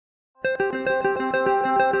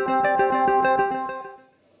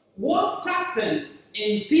what happened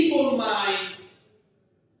in people's mind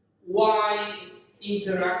while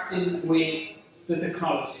interacting with the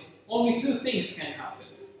technology? Only two things can happen: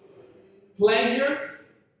 pleasure,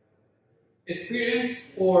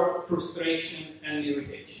 experience, or frustration and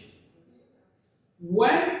irritation.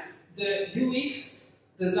 When the UX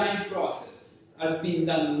design process has been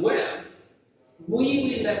done well, we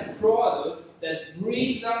will have a product that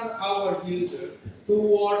brings our user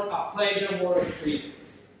toward a pleasurable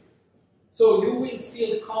experience. So you will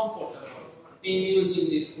feel comfortable in using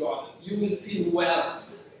this product. You will feel well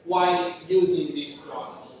while using this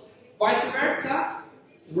product. Vice versa,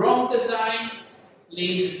 wrong design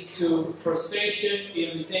leads to frustration,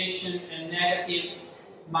 irritation, and negative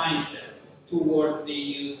mindset toward the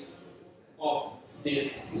use of this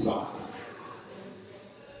software.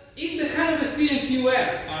 If the kind of experience you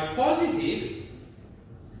have are positive,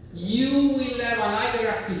 you will have an higher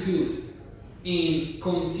aptitude in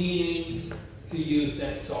continuing to use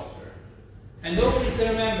that software. And always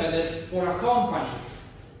remember that for a company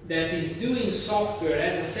that is doing software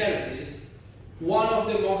as a service, one of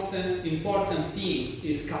the most important things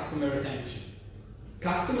is customer retention.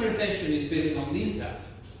 Customer retention is based on this stuff.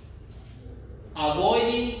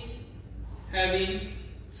 Avoiding having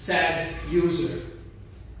sad user,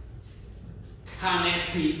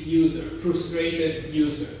 unhappy user, frustrated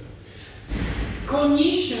user.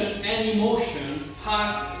 Cognition and emotion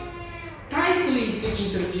are tightly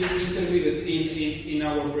interweaved in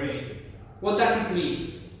our brain. What does it mean?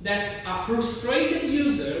 That a frustrated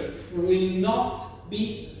user will not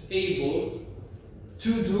be able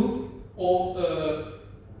to do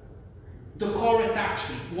the correct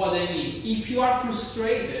action. What I mean, if you are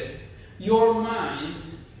frustrated, your mind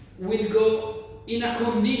will go in a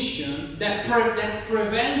condition that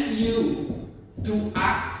prevents you to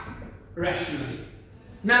act rationally.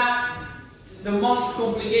 Now, the most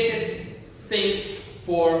complicated things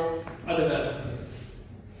for a developer,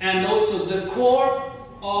 and also the core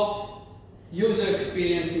of user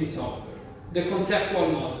experience in software, the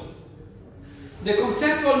conceptual model. The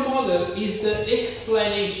conceptual model is the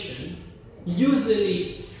explanation,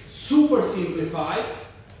 usually super simplified,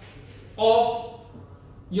 of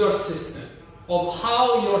your system, of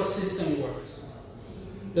how your system works.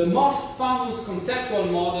 The most famous conceptual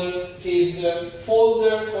model is the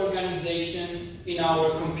folder organization in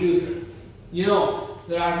our computer. You know,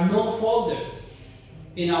 there are no folders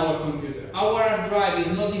in our computer. Our hard drive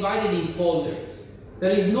is not divided in folders.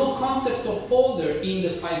 There is no concept of folder in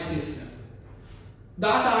the file system.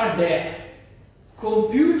 That are there.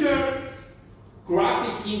 Computer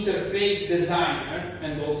graphic interface designer,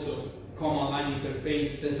 and also command line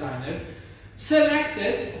interface designer,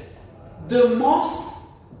 selected the most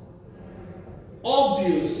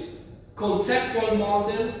obvious conceptual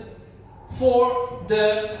model for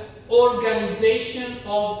the organization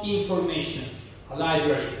of information, a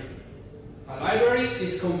library. A library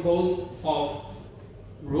is composed of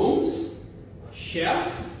rooms,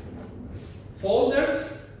 shelves,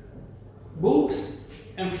 folders, books,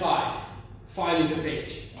 and file. File is a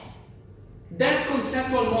page. That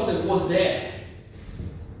conceptual model was there.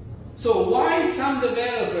 So while some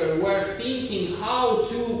developers were thinking how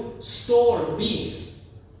to store bits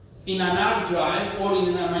in an hard drive or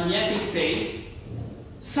in a magnetic tape,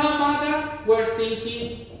 some others were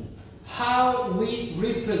thinking how we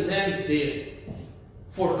represent this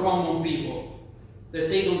for common people, that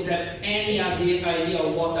they don't have any idea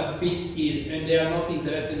of what a bit is, and they are not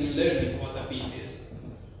interested in learning what a bit is.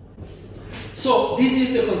 So this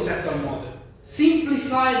is the conceptual model.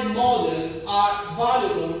 Simplified models are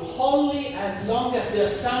valuable only as long as the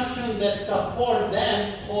assumptions that support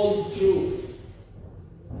them hold true.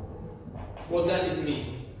 What does it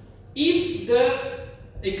mean? If the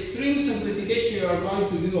extreme simplification you are going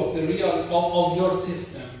to do of the of your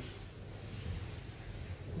system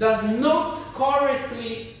does not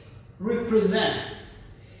correctly represent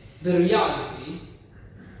the reality,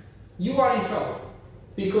 you are in trouble,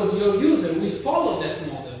 because your user will follow that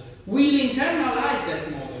model, will internalize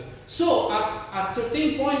that model. So at a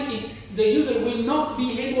certain point, the user will not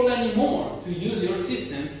be able anymore to use your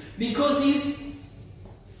system because he's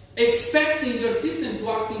expecting your system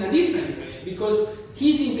to act in a different way, because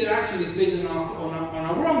his interaction is based on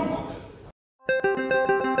a wrong model.